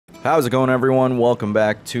How's it going, everyone? Welcome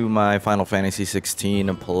back to my Final Fantasy XVI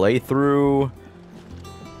playthrough.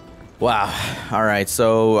 Wow. Alright,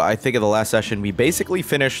 so I think in the last session we basically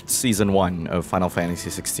finished Season 1 of Final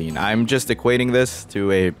Fantasy XVI. I'm just equating this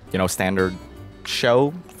to a, standard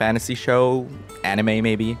show, fantasy show, anime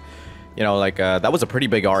maybe. That was a pretty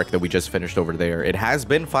big arc that we just finished over there. It has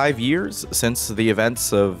been 5 years since the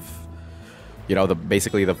events of,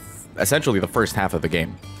 essentially the first half of the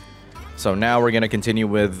game. So now we're going to continue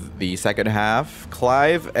with the second half.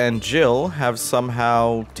 Clive and Jill have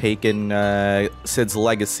somehow taken Cid's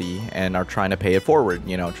legacy and are trying to pay it forward,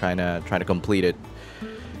 trying to complete it.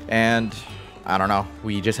 And I don't know,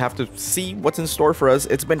 we just have to see what's in store for us.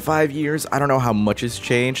 It's been 5 years. I don't know how much has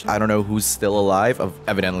changed. I don't know who's still alive.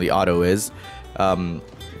 Evidently Otto is.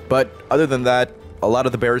 But other than that, a lot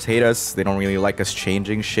of the bears hate us. They don't really like us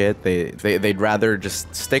changing shit. They'd rather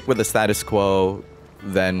just stick with the status quo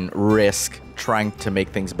than risk trying to make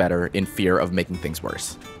things better in fear of making things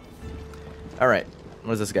worse. Alright,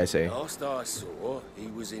 what does this guy say? Last I saw, he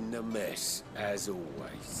was in the mess, as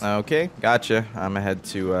always. Okay, gotcha. I'm ahead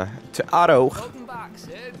to Otto. Welcome back,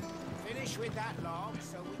 Cid. Finish with that log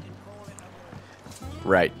so we can call it a...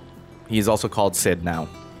 Right. He's also called Cid now.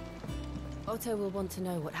 Otto will want to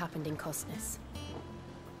know what happened in Cosness.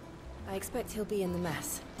 I expect he'll be in the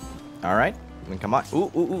mess. Alright. Then come on.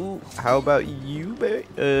 Ooh. How about you, baby?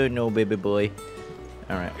 No, baby boy.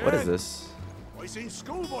 Alright, what is this? I seen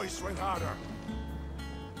schoolboys swing harder.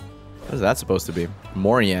 What is that supposed to be?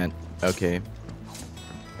 Moriant. Okay.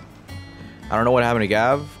 I don't know what happened to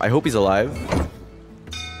Gav. I hope he's alive.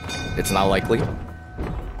 It's not likely.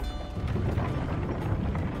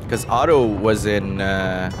 Because Otto was in,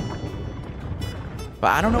 But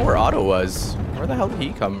I don't know where Otto was. Where the hell did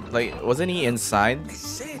he come? Like, wasn't he inside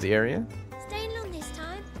the area?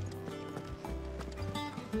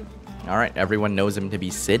 Alright, everyone knows him to be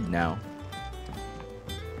Cid now.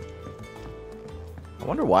 I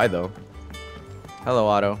wonder why, though. Hello,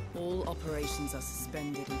 Otto. All operations are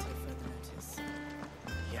suspended until further notice.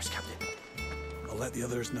 Yes, Captain. I'll let the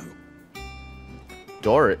others know.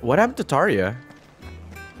 Dorit? What happened to Tarja?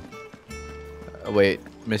 Wait,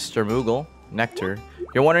 Mr. Moogle? Nectar.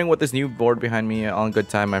 You're wondering what this new board behind me? All in good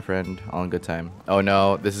time, my friend. All in good time. Oh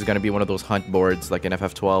no, this is gonna be one of those hunt boards like in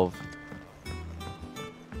FF12.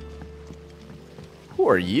 Who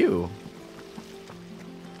are you?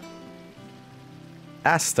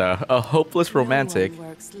 Asta, a hopeless romantic. No one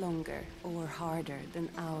works longer or harder than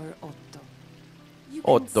our Otto. You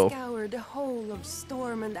Otto. can scour the whole of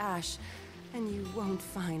Storm and Ash, and you won't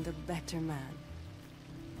find a better man.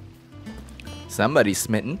 Somebody's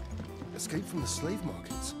smitten. Escape from the slave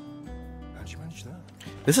markets. How'd you manage that?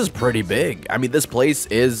 This is pretty big. I mean, this place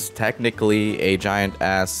is technically a giant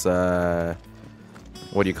ass,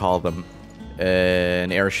 what do you call them?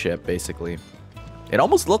 An airship, basically. It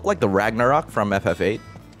almost looked like the Ragnarok from FF8.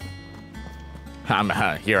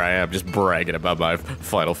 Here I am, just bragging about my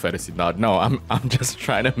Final Fantasy nod. No, I'm just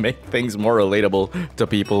trying to make things more relatable to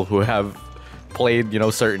people who have played,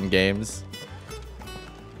 certain games.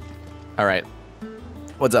 All right,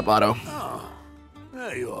 what's up, Otto? Ah,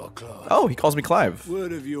 there you are, Clive. Oh, he calls me Clive.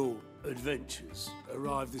 Word of your adventures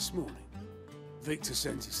arrived this morning. Victor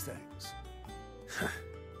sent his thanks.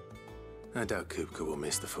 I doubt Kupka will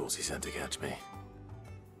miss the fools he sent to catch me.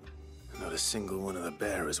 Not a single one of the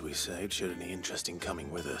bearers we saved showed any interest in coming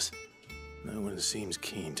with us. No one seems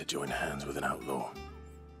keen to join hands with an outlaw.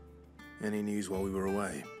 Any news while we were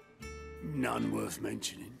away? None worth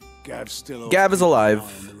mentioning. Gav's still Gav is alive.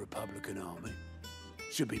 in the Republican army.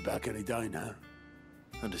 Should be back any day now.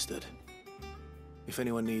 Understood. If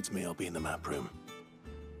anyone needs me, I'll be in the map room.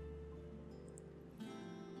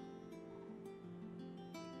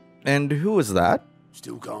 And who is that?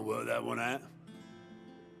 Still can't work that one out.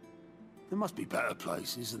 There must be better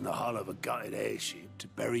places than the hull of a gutted airship to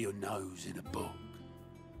bury your nose in a book.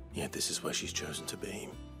 Yet this is where she's chosen to be.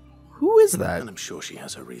 Who is that? And I'm sure she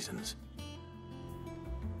has her reasons.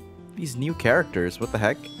 These new characters, what the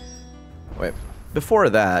heck? Wait, before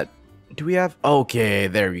that, do we have... Okay,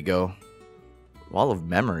 there we go. Wall of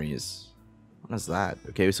Memories. What is that?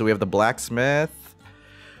 Okay, so we have the blacksmith,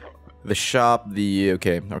 the shop, the...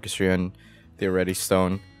 Okay, Orchestrion, the Already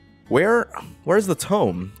Stone. Where's the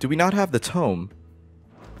tome? Do we not have the tome?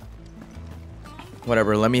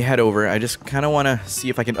 Whatever, let me head over. I just kind of want to see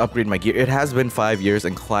if I can upgrade my gear. It has been 5 years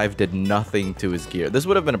and Clive did nothing to his gear. This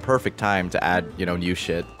would have been a perfect time to add, new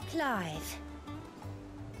shit. Clive,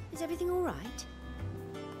 is everything all right?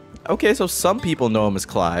 Okay, so some people know him as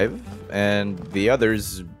Clive, and the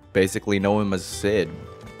others basically know him as Cid.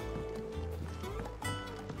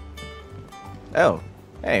 Oh,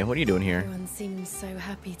 hey, what are you doing here? Everyone's seems so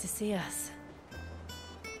happy to see us.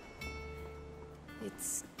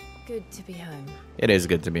 It's good to be home. It is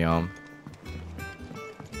good to be home.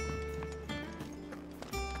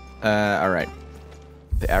 Alright.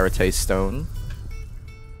 The Arate Stone.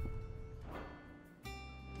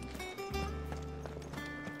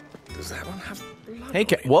 Does that one have blood? Hey,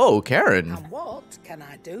 whoa, Karen. And what can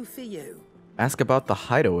I do for you? Ask about the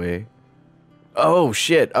hideaway. Oh,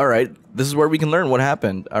 shit. Alright. This is where we can learn what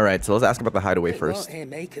happened. Alright, so let's ask about the hideaway first. Won't hear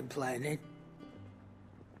me complaining.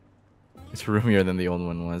 It's roomier than the old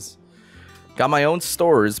one was. Got my own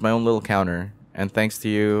stores, my own little counter. And thanks to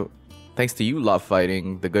you, love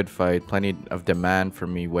fighting, the good fight, plenty of demand for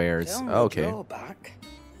me wares. Okay.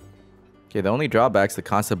 Okay, the only drawback's the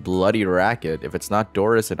constant bloody racket. If it's not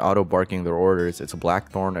Doris and Otto barking their orders, it's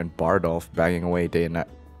Blackthorn and Bardolph banging away day and night.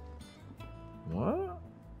 What?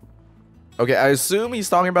 Okay, I assume she's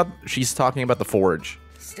talking about the forge.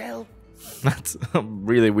 Still. That's a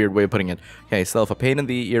really weird way of putting it. Okay, so if a pain in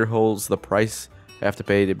the ear holds the price I have to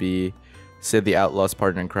pay to be Sid the Outlaw's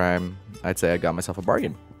partner in crime, I'd say I got myself a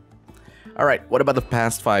bargain. Alright, what about the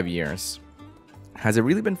past 5 years? Has it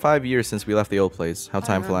really been 5 years since we left the old place? How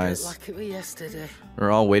time flies. Like it was yesterday.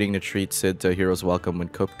 We're all waiting to treat Sid to a hero's welcome when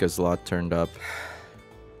Kupka's lot turned up.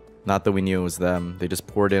 Not that we knew it was them. They just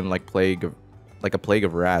poured in like a plague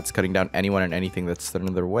of rats, cutting down anyone and anything that stood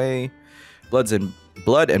in their way. Blood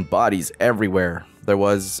and bodies everywhere. There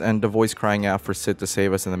was, and a voice crying out for Sid to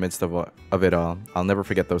save us in the midst of it all. I'll never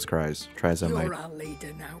forget those cries. Try as I might. You're our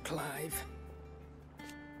leader now, Clive.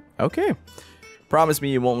 Okay. Promise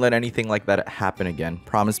me you won't let anything like that happen again.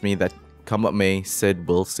 Promise me that come what may, Sid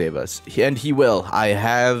will save us. And he will. I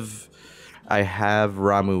have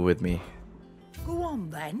Ramu with me. Go on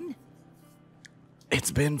then.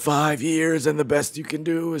 It's been 5 years and the best you can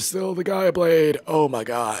do is still the guy I played. Oh my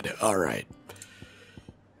god. Alright.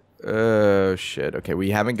 Oh shit. Okay,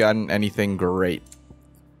 we haven't gotten anything great.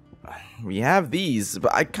 We have these,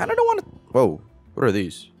 but I kind of don't want to... Whoa. What are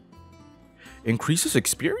these? Increases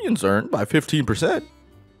experience earned by 15%.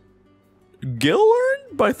 Gil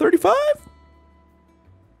earned by 35?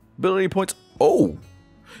 Ability points. Oh.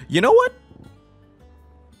 You know what?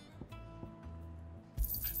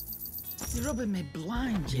 You're rubbing me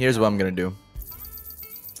blind. Here's what I'm going to do.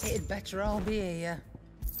 It'd better all be here.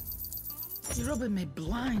 You're rubbing me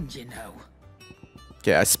blind, you know.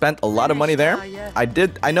 Okay, I spent a lot of money there.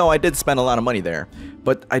 I know I did spend a lot of money there,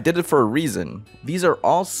 but I did it for a reason. These are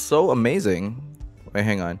all so amazing. Wait,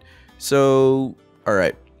 hang on. So, all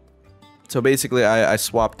right. So basically, I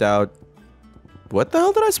swapped out. What the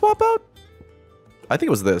hell did I swap out? I think it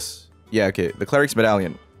was this. Yeah, okay. The Cleric's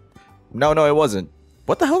Medallion. No, it wasn't.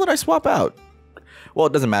 What the hell did I swap out? Well,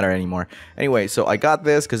 it doesn't matter anymore. Anyway, so I got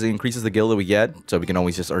this because it increases the guild that we get, so we can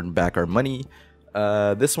always just earn back our money.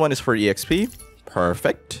 This one is for EXP.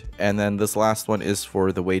 Perfect. And then this last one is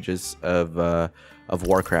for the wages of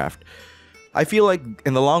Warcraft. I feel like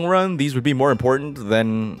in the long run, these would be more important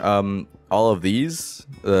than all of these.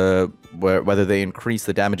 Whether they increase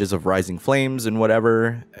the damages of Rising Flames and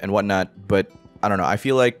whatever and whatnot. But I don't know. I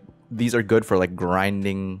feel like these are good for like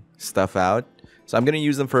grinding stuff out. So I'm going to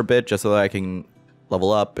use them for a bit just so that I can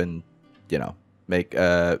level up and, you know, make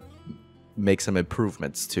some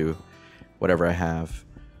improvements to whatever I have.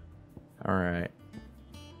 All right.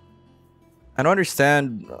 I don't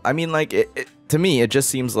understand. I mean, like, to me, it just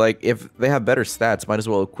seems like if they have better stats, might as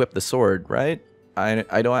well equip the sword, right?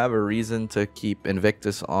 I don't have a reason to keep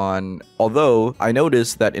Invictus on. Although, I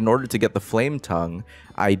noticed that in order to get the Flame Tongue,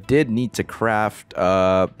 I did need to craft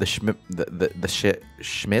the Schmittar?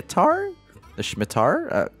 The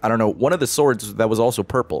Schmittar? I don't know. One of the swords that was also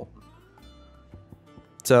purple.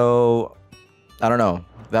 So, I don't know.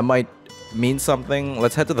 That might mean something.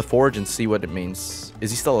 Let's head to the forge and see what it means.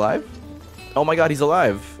 Is he still alive? Oh my god, he's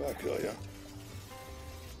alive.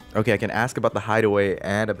 Okay, I can ask about the hideaway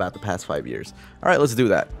and about the past 5 years. Alright, let's do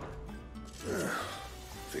that.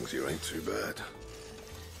 Things here ain't too bad.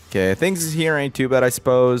 Okay, things here ain't too bad, I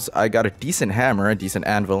suppose. I got a decent hammer, a decent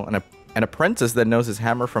anvil, and an apprentice that knows his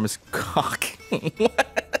hammer from his cock.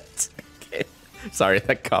 What? Okay. Sorry,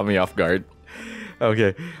 that caught me off guard.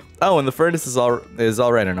 Okay. Oh, and the furnace is all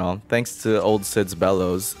right and all. Thanks to old Sid's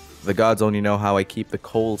bellows. The gods only know how I keep the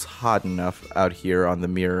coals hot enough out here on the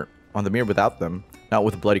mirror without them. Not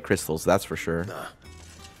with bloody crystals, that's for sure. Nah.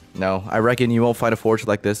 No, I reckon you won't find a forge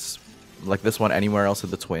like this one anywhere else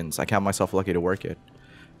in the Twins. I count myself lucky to work it.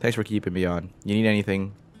 Thanks for keeping me on. You need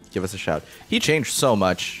anything, give us a shout. He changed so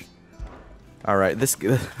much. All right, this.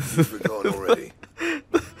 Forgot already.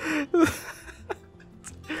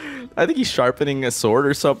 I think he's sharpening a sword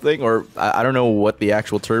or something, or I don't know what the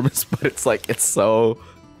actual term is, but it's like it's so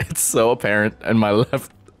It's so apparent in my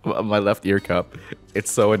left ear cup.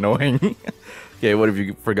 It's so annoying. Okay, what have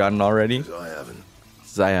you forgotten already? I haven't.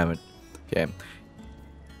 I haven't. Okay.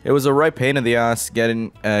 It was a right pain in the ass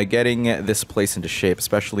getting this place into shape,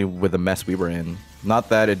 especially with the mess we were in. Not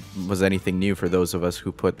that it was anything new for those of us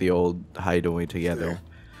who put the old hideaway together.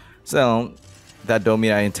 So, that don't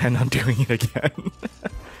mean I intend on doing it again.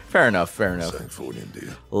 Fair enough, fair enough. Same for you,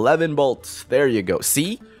 dear. 11 bolts. There you go.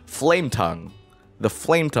 See? Flame tongue. The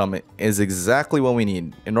flame tongue is exactly what we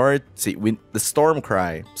need. In order to see, the storm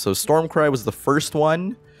cry. So storm cry was the first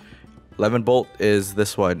one. 11 bolt is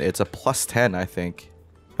this one. It's a plus 10, I think.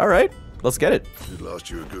 All right, let's get it. Should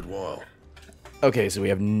last you a good while. Okay, so we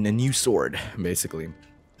have a new sword, basically.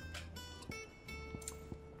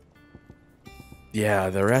 Yeah,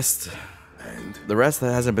 the rest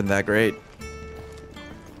hasn't been that great.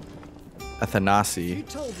 Athanasi. You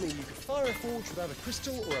told me you could fire a forge without a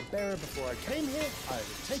crystal or a bearer before I came here, I would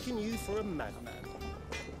have taken you for a madman.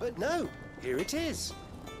 But no, here it is.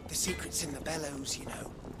 The secret's in the bellows, you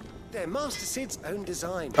know. They're Master Sid's own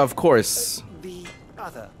design. Of course. The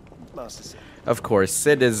other Master Sid. Of course,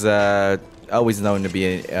 Sid is always known to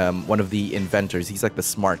be one of the inventors. He's like the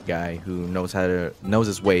smart guy who knows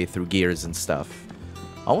his way through gears and stuff.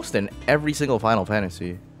 Almost in every single Final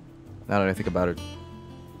Fantasy. Now that I think about it.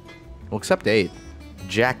 Well, except 8.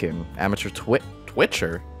 Jackin, amateur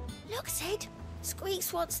twitcher. Look, Sid.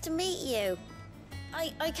 Squeaks wants to meet you.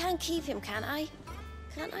 I can keep him, can't I?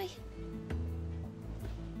 Can't I?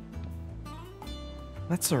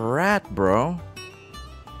 That's a rat, bro.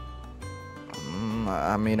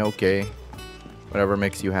 I mean, okay. Whatever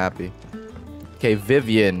makes you happy. Okay,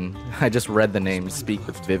 Vivian. I just read the name. Speak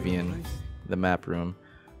with Vivian. The map room.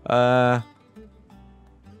 Alright.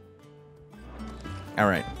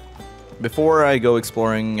 Before I go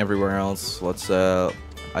exploring everywhere else, let's,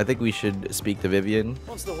 I think we should speak to Vivian.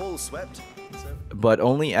 Once the hall swept. But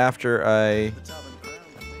only after I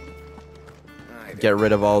get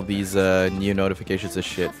rid of all these new notifications of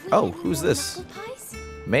shit. Oh, who's this?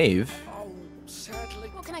 Maeve.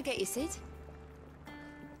 What can I get you, Sid?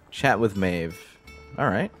 Chat with Maeve.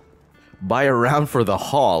 Alright. Buy a round for the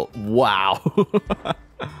hall. Wow.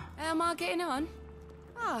 How am I getting on?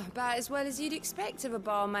 Ah, about as well as you'd expect of a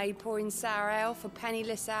barmaid pouring sour ale for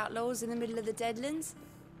penniless outlaws in the middle of the Deadlands.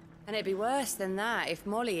 And it'd be worse than that if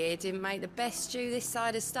Molly here didn't make the best stew this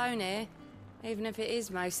side of Stone here, even if it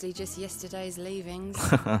is mostly just yesterday's leavings.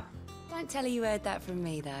 Don't tell her you heard that from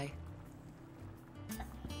me, though.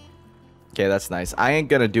 Okay, that's nice. I ain't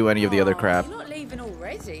gonna do any of the other crap. You're not leaving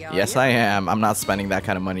already, are Yes, you? I am. I'm not spending that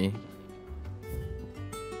kind of money.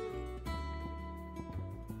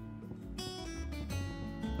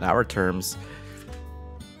 In our terms.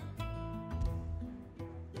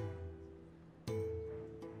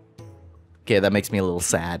 Okay, that makes me a little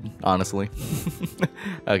sad, honestly.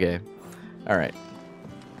 Okay. Alright.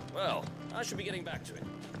 Well, I should be getting back to it.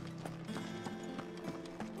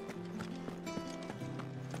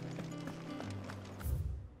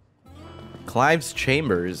 Clive's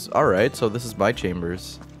chambers. Alright, so this is my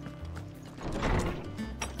chambers.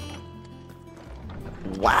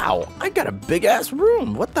 Wow, I got a big ass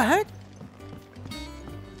room. What the heck?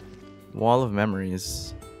 Wall of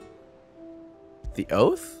memories. The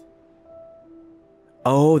oath?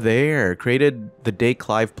 Oh, there. Created the day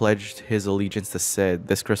Clive pledged his allegiance to Sid.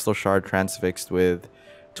 This crystal shard transfixed with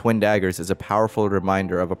twin daggers is a powerful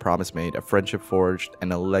reminder of a promise made, a friendship forged,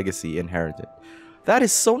 and a legacy inherited. That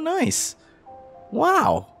is so nice.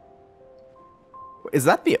 Wow. Is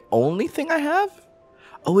that the only thing I have?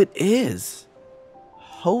 Oh, it is.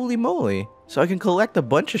 Holy moly. So I can collect a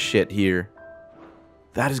bunch of shit here.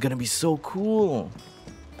 That is gonna be so cool.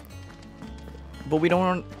 But we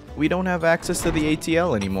don't have access to the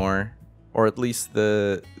ATL anymore. Or at least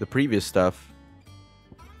the previous stuff.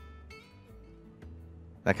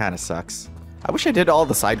 That kind of sucks. I wish I did all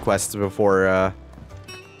the side quests before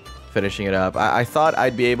finishing it up. I thought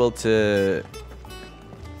I'd be able to...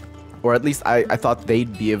 Or at least I thought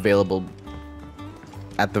they'd be available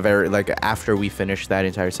at the very, like, after we finish that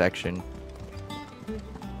entire section.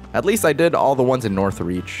 At least I did all the ones in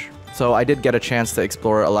Northreach. So I did get a chance to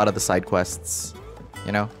explore a lot of the side quests,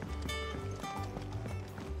 you know?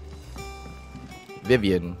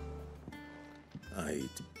 Vivian. I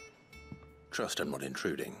trust I'm not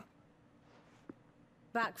intruding.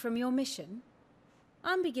 Back from your mission?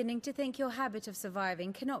 I'm beginning to think your habit of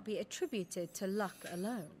surviving cannot be attributed to luck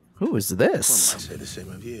alone. Who is One this? might say the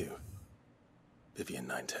same of you. Vivian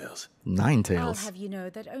Ninetails. Ninetails. I'll have you know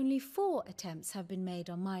that only 4 attempts have been made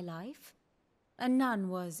on my life, and none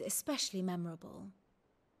was especially memorable.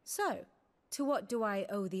 So, to what do I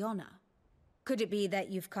owe the honor? Could it be that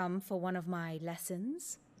you've come for one of my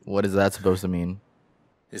lessons? What is that supposed to mean?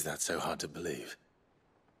 Is that so hard to believe?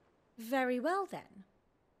 Very well then.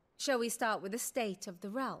 Shall we start with the state of the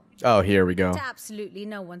realm? Oh, here we go. To absolutely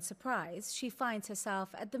no one's surprise, she finds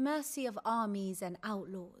herself at the mercy of armies and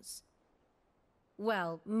outlaws.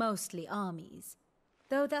 Well, mostly armies.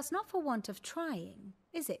 Though that's not for want of trying,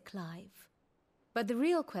 is it, Clive? But the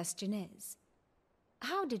real question is,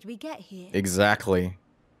 how did we get here? Exactly.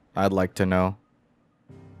 I'd like to know.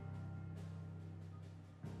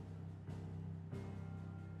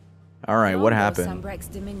 Alright, what happened? Sambrek's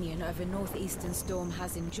dominion over northeastern Storm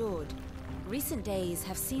has endured. Recent days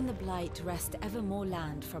have seen the Blight wrest ever more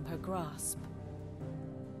land from her grasp.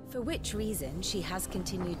 For which reason she has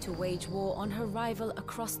continued to wage war on her rival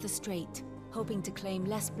across the strait, hoping to claim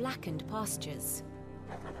less blackened pastures.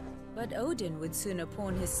 But Odin would sooner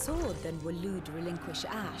pawn his sword than Waloed relinquish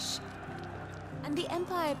Ash. And the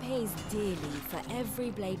Empire pays dearly for every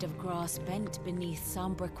blade of grass bent beneath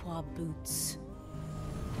Sambrequois boots.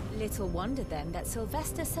 Little wonder then that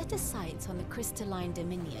Sylvester set his sights on the crystalline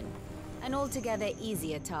dominion, an altogether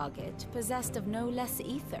easier target, possessed of no less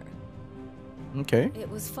ether. Okay. It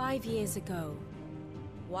was 5 years ago,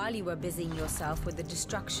 while you were busying yourself with the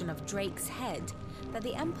destruction of Drake's head, that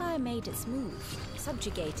the Empire made its move,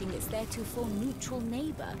 subjugating its theretofore neutral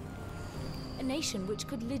neighbor. A nation which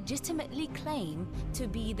could legitimately claim to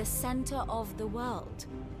be the center of the world.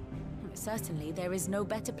 Certainly, there is no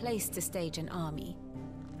better place to stage an army.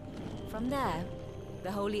 From there,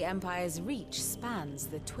 the Holy Empire's reach spans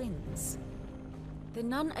the Twins. The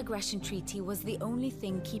non-aggression treaty was the only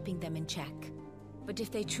thing keeping them in check. But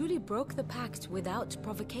if they truly broke the pact without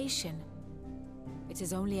provocation, it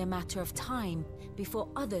is only a matter of time before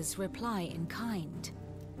others reply in kind.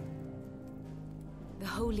 The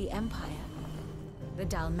Holy Empire, the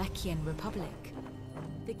Dhalmekian Republic,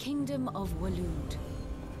 the Kingdom of Waloed,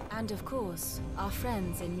 and of course, our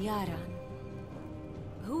friends in Yaran.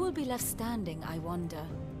 Who will be left standing, I wonder,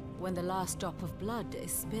 when the last drop of blood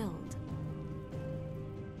is spilled?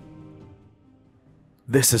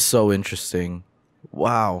 This is so interesting.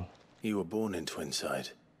 Wow. You were born in Twinside.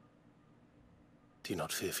 Do you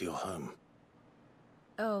not fear for your home?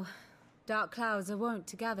 Oh, dark clouds are wont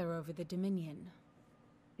to gather over the Dominion.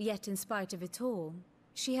 Yet in spite of it all,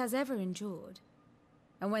 she has ever endured.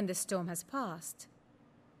 And when the storm has passed,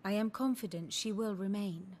 I am confident she will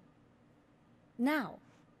remain. Now,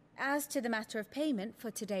 as to the matter of payment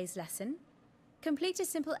for today's lesson, complete a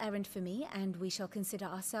simple errand for me and we shall consider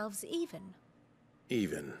ourselves even.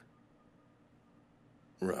 Even?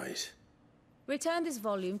 Right. Return this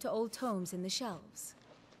volume to old tomes in the shelves.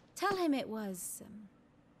 Tell him it was,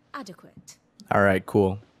 adequate. Alright,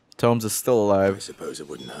 cool. Tomes is still alive. I suppose it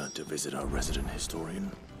wouldn't hurt to visit our resident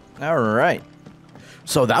historian. Alright.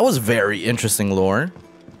 So that was very interesting lore.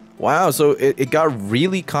 Wow, so it got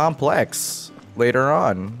really complex later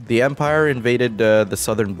on. The Empire invaded the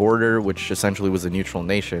southern border, which essentially was a neutral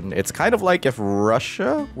nation. It's kind of like if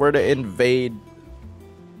Russia were to invade...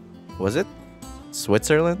 Was it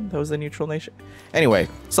Switzerland that was the neutral nation? Anyway,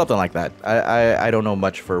 something like that. I don't know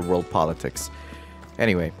much for world politics.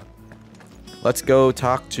 Anyway, let's go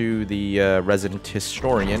talk to the resident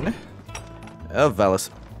historian of Valis.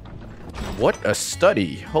 What a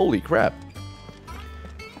study! Holy crap!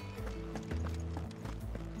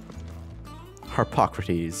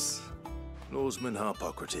 Harpocrates. Lawsman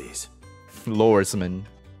Harpocrates. Lorsman.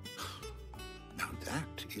 Now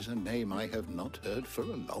that is a name I have not heard for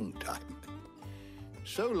a long time.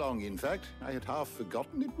 So long, in fact, I had half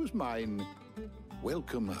forgotten it was mine.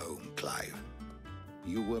 Welcome home, Clive.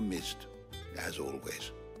 You were missed, as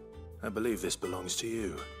always. I believe this belongs to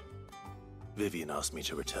you. Vivian asked me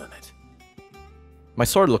to return it. My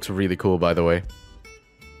sword looks really cool, by the way.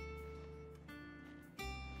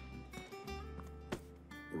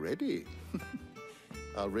 Ready?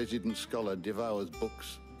 Our resident scholar devours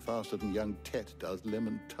books faster than young Tet does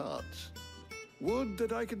lemon tarts. Would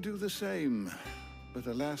that I could do the same. But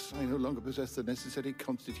alas, I no longer possess the necessary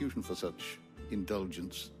constitution for such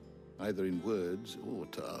indulgence, either in words or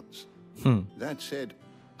tarts. That said,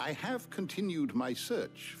 I have continued my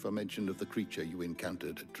search for mention of the creature you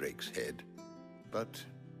encountered at Drake's Head. But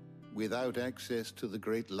without access to the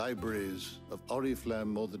great libraries of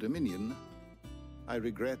Oriflamme or the Dominion, I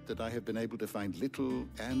regret that I have been able to find little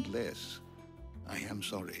and less. I am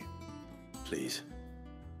sorry. Please,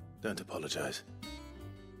 don't apologize.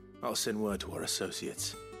 I'll send word to our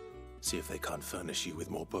associates. See if they can't furnish you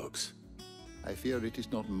with more books. I fear it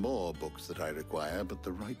is not more books that I require, but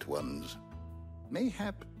the right ones.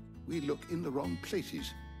 Mayhap we look in the wrong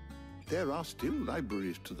places. There are still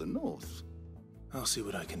libraries to the north. I'll see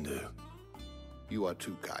what I can do. You are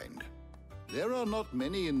too kind. There are not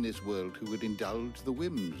many in this world who would indulge the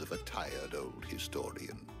whims of a tired old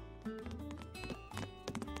historian.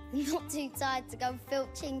 Not too tired to go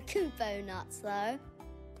filching Kupo nuts, though.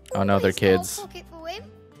 Oh no, they're Always got a kids. pocket for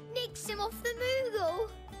him. Nicks him off the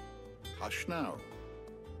Moogle. Hush now.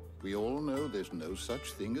 We all know there's no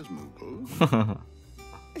such thing as Moogle.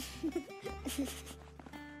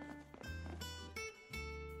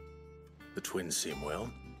 The twins seem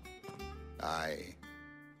well. Aye.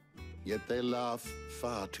 Yet they laugh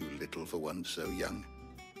far too little for one so young.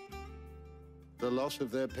 The loss of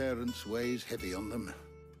their parents weighs heavy on them,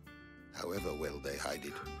 however well they hide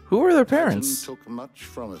it. Who are their parents? Titan took much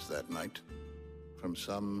from us that night. From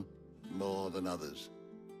some more than others.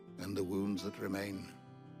 And the wounds that remain,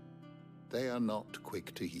 they are not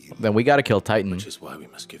quick to heal. Then we gotta kill Titan. Which is why we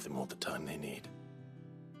must give them all the time they need.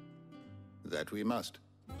 That we must.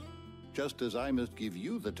 Just as I must give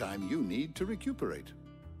you the time you need to recuperate.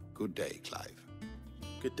 Good day, Clive.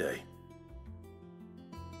 Good day.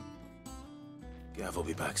 Gav will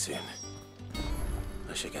be back soon.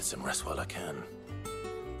 I should get some rest while I can.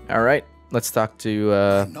 Alright, let's talk to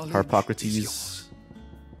Harpocrates.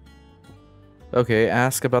 Okay,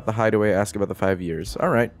 ask about the hideaway, ask about the 5 years.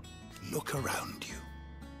 Alright. Look around you.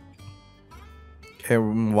 Okay,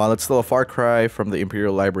 while it's still a far cry from the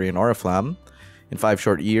Imperial Library in Oriflamme, in 5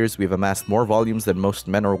 short years, we've amassed more volumes than most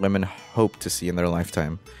men or women hope to see in their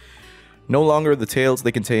lifetime. No longer the tales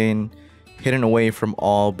they contain, hidden away from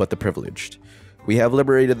all but the privileged. We have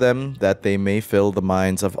liberated them, that they may fill the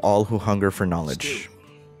minds of all who hunger for knowledge.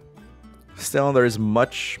 Still, there is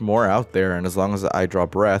much more out there, and as long as I draw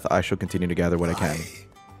breath, I shall continue to gather what I can.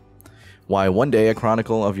 Why, one day a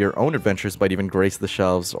chronicle of your own adventures might even grace the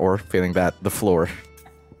shelves, or, failing that, the floor.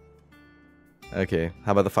 Okay,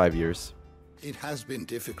 how about the 5 years? It has been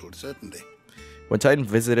difficult, certainly. When Titan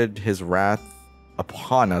visited his wrath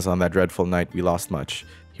upon us on that dreadful night, we lost much.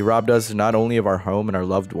 He robbed us not only of our home and our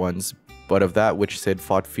loved ones, but of that which Sid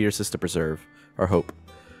fought fiercest to preserve, our hope.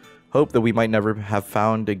 Hope that we might never have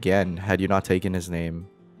found again had you not taken his name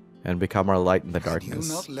and become our light in the darkness.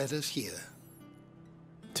 You not let us hear.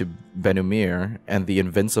 To Benumir and the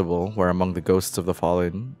Invincible, where among the ghosts of the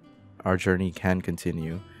fallen, our journey can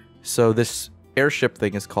continue. So this airship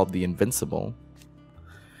thing is called the Invincible.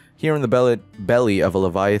 Here in the belly of a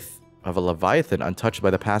Leviathan untouched by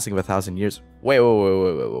the passing of 1,000 years.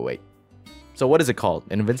 Wait. So what is it called?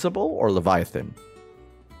 Invincible or Leviathan?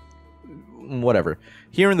 Whatever.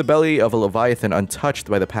 Here in the belly of a Leviathan untouched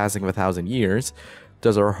by the passing of 1,000 years,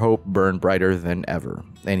 does our hope burn brighter than ever.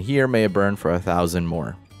 And here may it burn for 1,000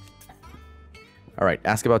 more. Alright,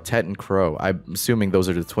 ask about Tet and Crow. I'm assuming those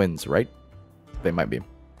are the twins, right? They might be.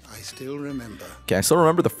 I still remember. Okay, I still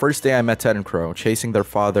remember the first day I met Tet and Crow, chasing their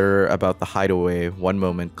father about the hideaway one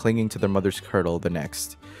moment, clinging to their mother's kirtle the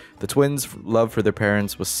next. The twins' love for their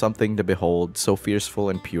parents was something to behold, so fierceful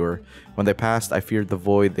and pure. When they passed, I feared the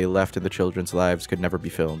void they left in the children's lives could never be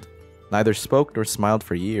filled. Neither spoke nor smiled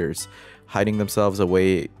for years, hiding themselves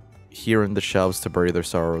away here in the shelves to bury their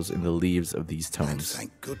sorrows in the leaves of these tomes. And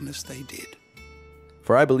thank goodness they did.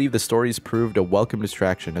 For I believe the stories proved a welcome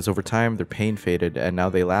distraction, as over time their pain faded, and now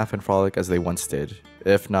they laugh and frolic as they once did,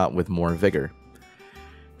 if not with more vigor.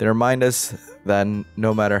 They remind us that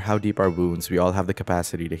no matter how deep our wounds, we all have the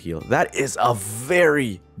capacity to heal. That is a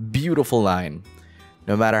very beautiful line.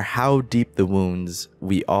 No matter how deep the wounds,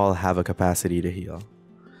 we all have a capacity to heal.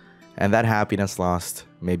 And that happiness lost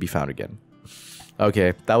may be found again.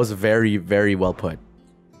 Okay, that was very, very well put.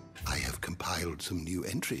 I have compiled some new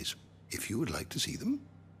entries, if you would like to see them.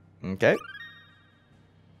 Okay.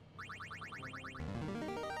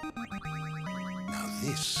 Now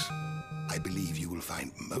this, I believe you will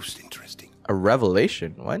find most interesting. A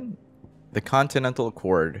revelation? What? The Continental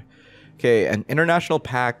Accord. Okay, an international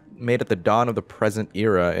pact made at the dawn of the present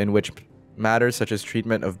era in which matters such as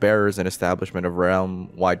treatment of bearers and establishment of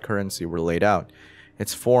realm-wide currency were laid out. It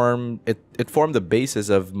formed the basis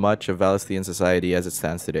of much of Valestian society as it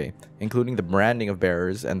stands today, including the branding of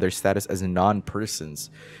bearers and their status as non-persons.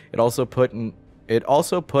 It also put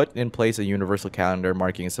in place a universal calendar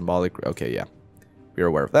marking a symbolic... Okay, yeah. We're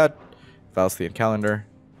aware of that. Valestian calendar.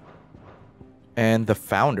 And the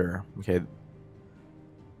founder. Okay.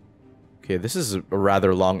 Okay, this is a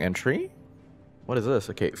rather long entry. What is this?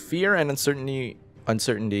 Okay, fear and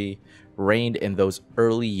uncertainty reigned in those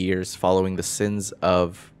early years following the sins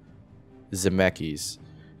of Zemeckis.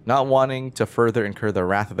 Not wanting to further incur the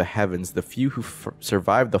wrath of the heavens, the few who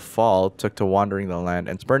survived the fall took to wandering the land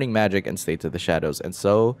and spurning magic and states of the shadows, and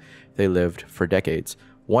so they lived for decades.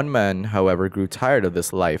 One man, however, grew tired of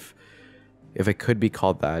this life if it could be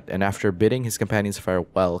called that, and after bidding his companions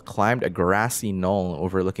farewell, climbed a grassy knoll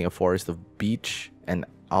overlooking a forest of beech and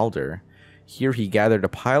alder. Here he gathered a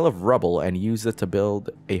pile of rubble and used it to build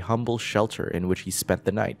a humble shelter in which he spent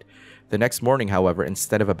the night. The next morning, however,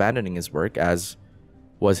 instead of abandoning his work, as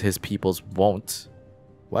was his people's wont,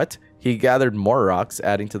 he gathered more rocks,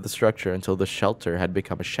 adding to the structure until the shelter had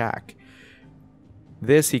become a shack.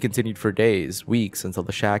 This he continued for days, weeks, until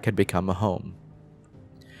the shack had become a home.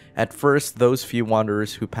 At first, those few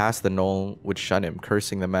wanderers who passed the knoll would shun him,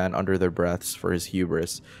 cursing the man under their breaths for his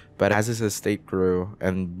hubris. But as his estate grew,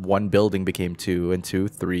 and one building became two, and two,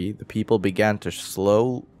 three, the people began to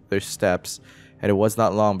slow their steps, and it was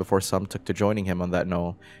not long before some took to joining him on that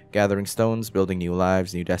knoll, gathering stones, building new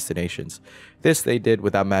lives, new destinations. This they did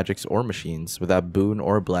without magics or machines, without boon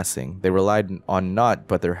or blessing. They relied on naught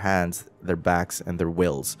but their hands, their backs, and their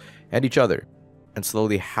wills, and each other. And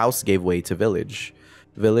slowly house gave way to village,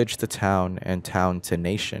 village to town, and town to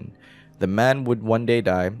nation. The man would one day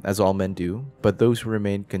die, as all men do, but those who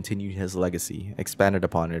remained continued his legacy, expanded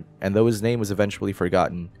upon it, and though his name was eventually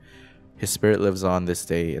forgotten, his spirit lives on this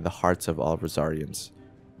day in the hearts of all Rosarians.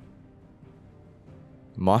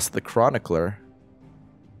 Moss the Chronicler.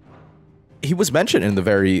 He was mentioned in the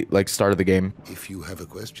very start of the game. If you have a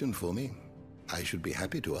question for me, I should be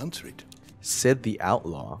happy to answer it. Sid the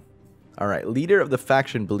Outlaw. Alright, leader of the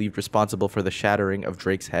faction believed responsible for the shattering of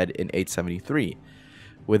Drake's head in 873.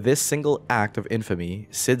 With this single act of infamy,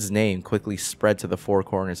 Sid's name quickly spread to the four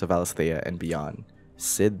corners of Alasthea and beyond.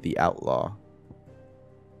 Sid the Outlaw.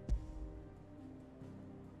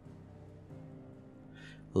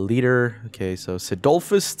 Leader, okay, so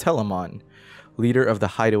Sidolphus Telamon, leader of the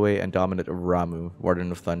Hideaway and Dominant of Ramu, Warden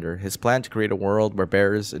of Thunder. His plan to create a world where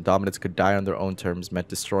bearers and dominants could die on their own terms meant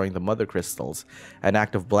destroying the Mother Crystals, an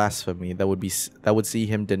act of blasphemy that would see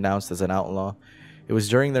him denounced as an outlaw. It was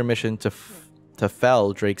during their mission to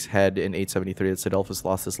fell Drake's head in 873 that Sidolphus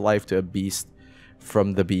lost his life to a beast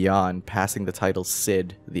from the beyond, passing the title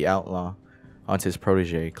Sid the Outlaw onto his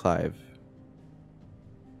protege, Clive.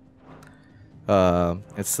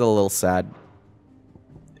 It's still a little sad.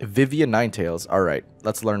 Vivian Ninetails. Alright,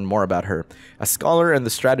 let's learn more about her. A scholar and the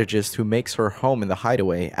strategist who makes her home in the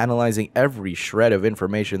Hideaway, analyzing every shred of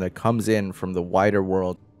information that comes in from the wider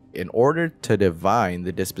world in order to divine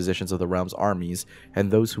the dispositions of the realm's armies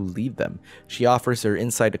and those who lead them. She offers her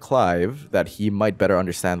insight to Clive that he might better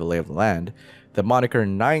understand the lay of the land. The moniker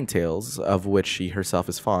Ninetails, of which she herself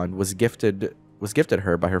is fond, was gifted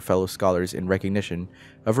her by her fellow scholars in recognition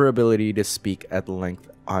of her ability to speak at length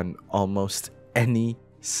on almost any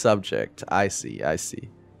subject. I see.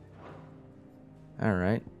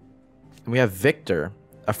 Alright. We have Victor,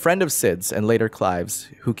 a friend of Sid's and later Clive's,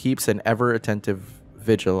 who keeps an ever-attentive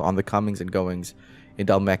vigil on the comings and goings in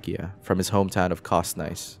Dhalmekia from his hometown of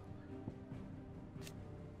Costnice.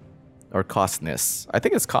 Or Costness. I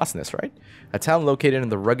think it's Costness, right? A town located in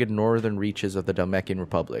the rugged northern reaches of the Dhalmekian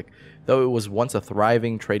Republic. Though it was once a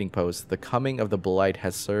thriving trading post, the coming of the Blight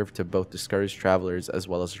has served to both discourage travelers as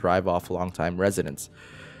well as drive off longtime residents.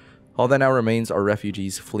 All that now remains are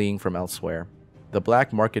refugees fleeing from elsewhere. The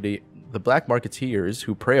black marketeers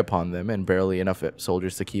who prey upon them, and barely enough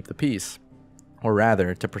soldiers to keep the peace. Or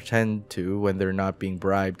rather, to pretend to when they're not being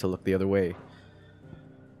bribed to look the other way.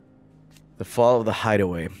 The fall of the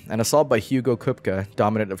Hideaway. An assault by Hugo Kupka,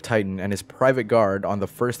 dominant of Titan, and his private guard on the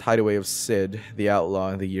first hideaway of Sid, the Outlaw,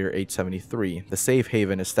 in the year 873. The safe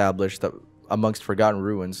haven established amongst forgotten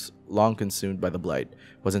ruins, long consumed by the Blight,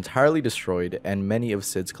 was entirely destroyed, and many of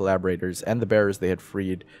Sid's collaborators and the bearers they had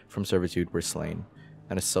freed from servitude were slain.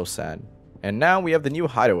 That is so sad. And now we have the new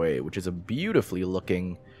Hideaway, which is a beautifully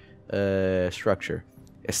looking structure.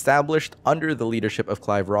 Established under the leadership of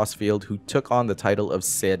Clive Rossfield, who took on the title of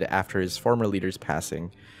Sid after his former leader's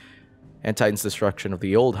passing and Titan's destruction of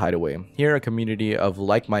the old Hideaway. Here, a community of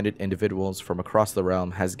like-minded individuals from across the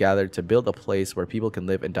realm has gathered to build a place where people can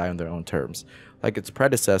live and die on their own terms. Like its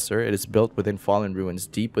predecessor, it is built within fallen ruins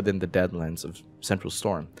deep within the Deadlands of Central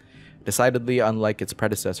Storm. Decidedly unlike its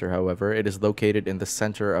predecessor, however, it is located in the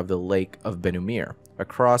center of the Lake of Benumir,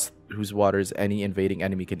 across whose waters any invading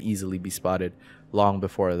enemy can easily be spotted long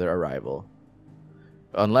before their arrival.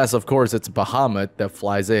 Unless, of course, it's Bahamut that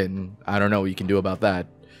flies in. I don't know what you can do about that.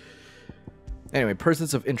 Anyway,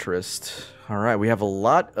 persons of interest. Alright, we have a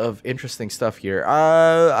lot of interesting stuff here.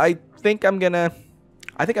 I think I'm gonna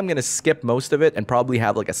skip most of it and probably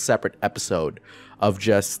have like a separate episode of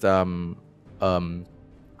just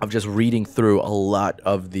reading through a lot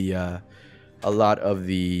of the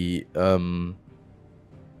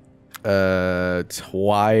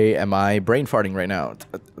Why am I brain farting right now?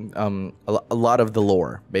 A lot of the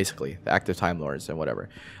lore, basically, the active Time Lords and whatever.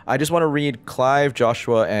 I just want to read Clive,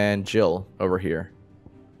 Joshua, and Jill over here.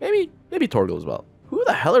 Maybe Torgal as well. Who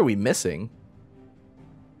the hell are we missing?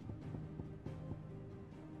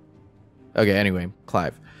 Okay, anyway,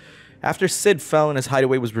 Clive. After Sid fell and his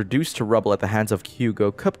hideaway was reduced to rubble at the hands of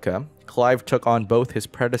Hugo Kupka, Clive took on both his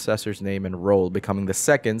predecessor's name and role, becoming the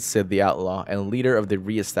second Sid the Outlaw and leader of the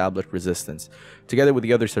re-established resistance. Together with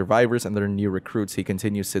the other survivors and their new recruits, he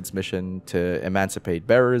continues Sid's mission to emancipate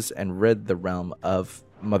bearers and rid the realm of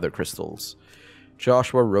Mother Crystals.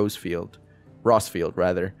 Joshua Rossfield,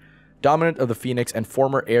 dominant of the Phoenix and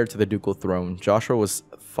former heir to the ducal throne, Joshua was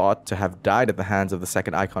thought to have died at the hands of the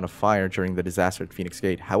second Icon of Fire during the disaster at Phoenix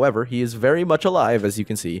Gate. However, he is very much alive, as you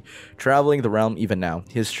can see, traveling the realm even now.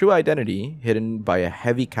 His true identity, hidden by a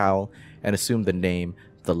heavy cowl, and assumed the name,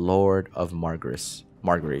 the Lord of Margrace.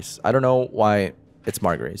 I don't know why it's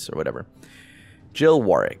Margrace or whatever. Jill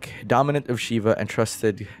Warwick, dominant of Shiva and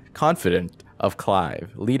confident of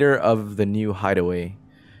Clive, leader of the new hideaway.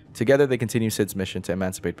 Together, they continue Sid's mission to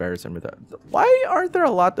emancipate bearers and... Why aren't there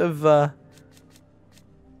a lot of...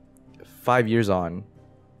 5 years on.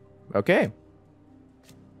 Okay.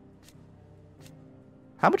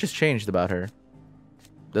 How much has changed about her?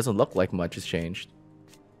 Doesn't look like much has changed.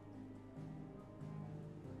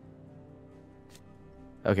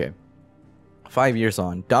 Okay. 5 years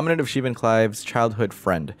on. Dominant of Shiva and Clive's childhood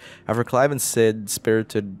friend. After Clive and Sid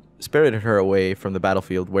spirited her away from the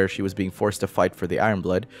battlefield where she was being forced to fight for the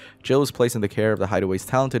Ironblood, Jill was placed in the care of the hideaway's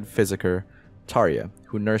talented physiker, Taria,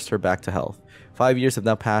 who nursed her back to health. 5 years have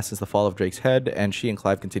now passed since the fall of Drake's Head, and she and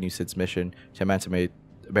Clive continue Sid's mission to emancipate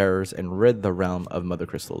bearers and rid the realm of Mother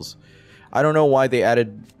Crystals. I don't know why they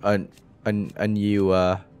added a new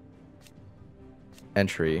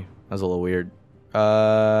entry. That was a little weird.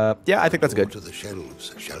 Yeah, I think that's good. To the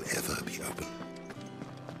shelves shall ever be open.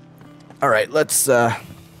 All right, let's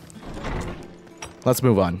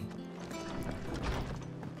move on.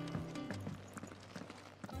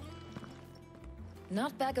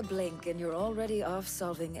 Not back a blink, and you're already off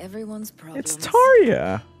solving everyone's problems. It's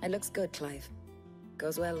Taria. It looks good, Clive.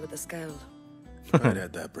 Goes well with the scowl. I'd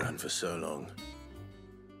had that brand for so long.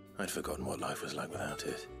 I'd forgotten what life was like without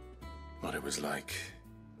it. What it was like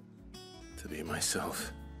to be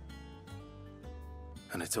myself.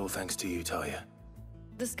 And it's all thanks to you, Taria.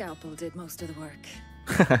 The scalpel did most of the work.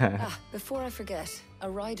 Before I forget, a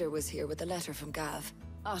rider was here with a letter from Gav.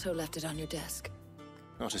 Otto left it on your desk.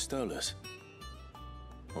 Otto stole us.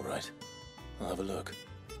 All right, I'll have a look.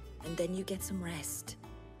 And then you get some rest.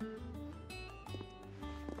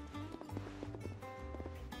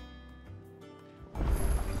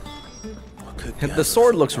 The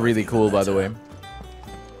sword looks really cool, by the way.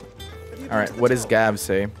 All right, what does Gav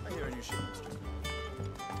say?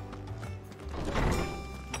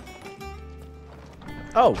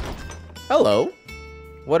 Oh, hello.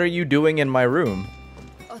 What are you doing in my room?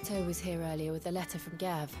 Otto was here earlier with a letter from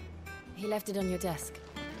Gav. He left it on your desk.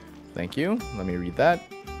 Thank you. Let me read that.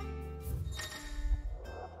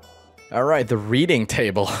 All right, the reading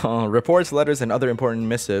table. Reports, letters, and other important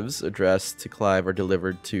missives addressed to Clive are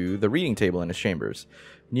delivered to the reading table in his chambers.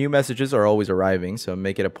 New messages are always arriving, so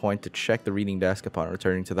make it a point to check the reading desk upon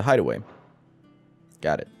returning to the hideaway.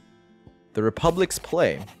 Got it. The Republic's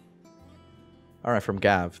play. All right, from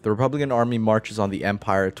Gav. The Republican army marches on the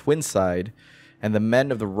Empire twin side, and the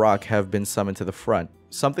men of the Rock have been summoned to the front.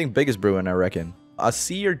 Something big is brewing, I reckon. I'll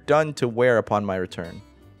see you're done to wear upon my return.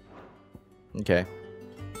 Okay.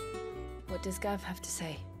 What does Gav have to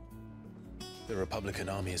say? The Republican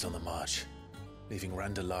army is on the march, leaving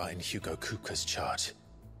Randalar in Hugo Kupka's charge.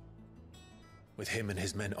 With him and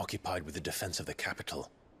his men occupied with the defense of the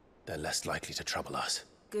capital, they're less likely to trouble us.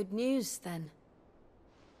 Good news, then.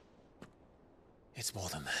 It's more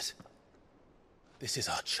than that. This is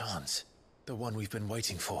our chance, the one we've been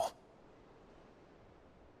waiting for.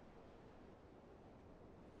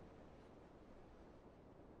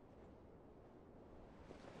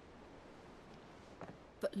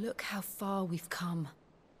 But look how far we've come.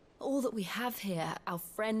 All that we have here, our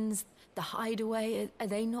friends, the hideaway, are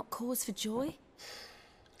they not cause for joy?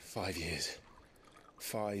 5 years.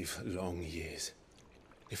 5 long years.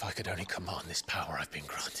 If I could only command this power I've been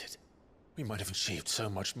granted, we might have achieved so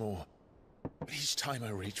much more. But each time I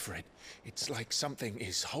reach for it, it's like something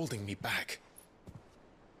is holding me back.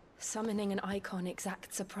 Summoning an icon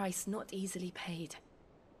exacts a price not easily paid.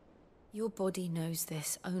 Your body knows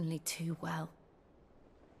this only too well.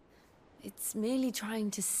 It's merely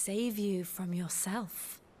trying to save you from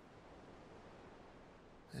yourself.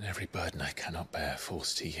 And every burden I cannot bear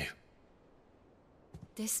falls to you.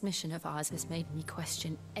 This mission of ours has made me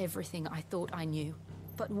question everything I thought I knew.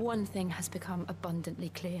 But one thing has become abundantly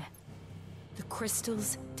clear. The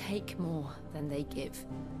crystals take more than they give.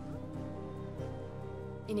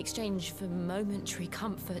 In exchange for momentary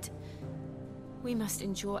comfort, we must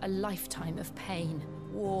endure a lifetime of pain,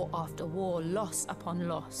 war after war, loss upon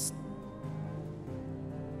loss.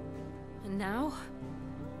 And now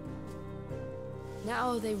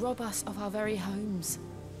they rob us of our very homes,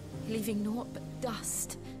 leaving naught but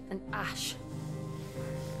dust and ash.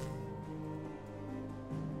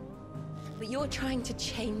 But you're trying to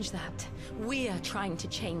change that. We're trying to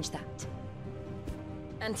change that.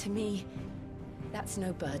 And to me, that's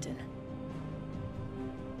no burden.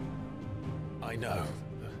 I know,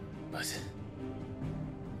 but...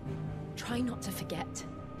 Try not to forget.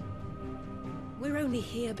 We're only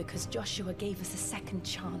here because Joshua gave us a second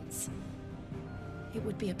chance. It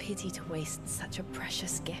would be a pity to waste such a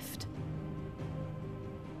precious gift.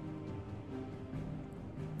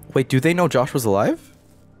 Wait, do they know Josh was alive?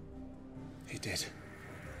 He did.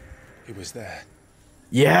 He was there.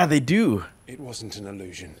 Yeah, they do. It wasn't an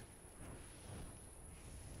illusion.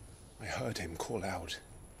 I heard him call out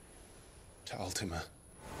to Ultima.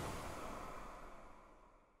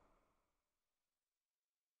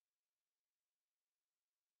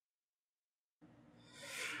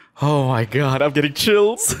 Oh my god, I'm getting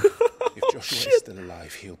chills. If Joshua is still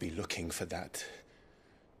alive, he'll be looking for that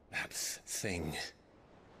thing.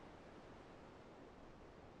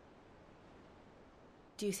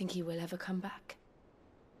 Do you think he will ever come back?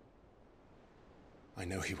 I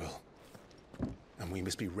know he will. And we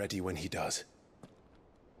must be ready when he does.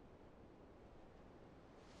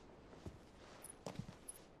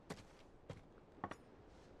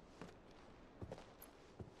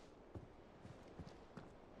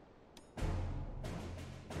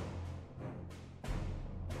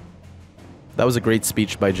 That was a great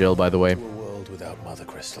speech by Jill, by the way. To a world without mother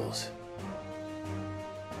crystals.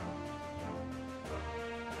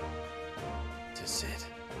 To Sid.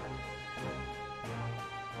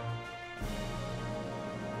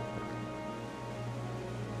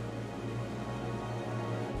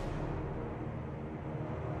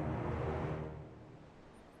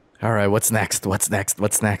 All right, what's next? What's next?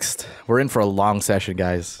 What's next? We're in for a long session,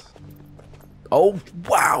 guys. Oh,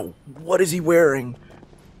 wow. What is he wearing?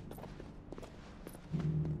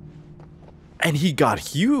 And he got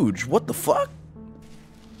huge. What the fuck?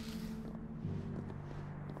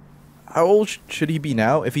 How old should he be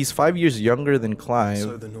now? If he's 5 years younger than Clive.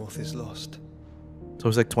 So the North is lost. So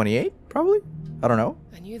he's like 28, probably? I don't know.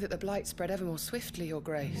 I knew that the blight spread ever more swiftly, Your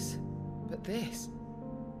Grace. But this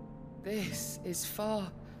is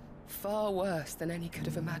far, far worse than any could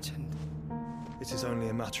have imagined. It is only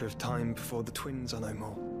a matter of time before the twins are no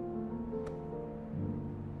more.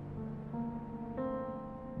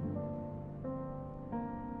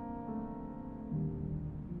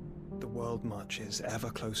 The world marches ever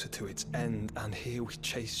closer to its end, and here we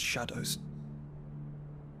chase shadows.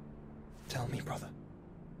 Tell me, brother,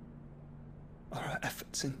 are our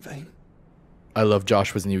efforts in vain? I love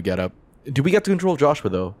Joshua's new getup. Do we get to control Joshua,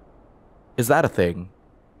 though? Is that a thing?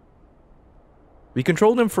 We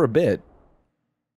controlled him for a bit.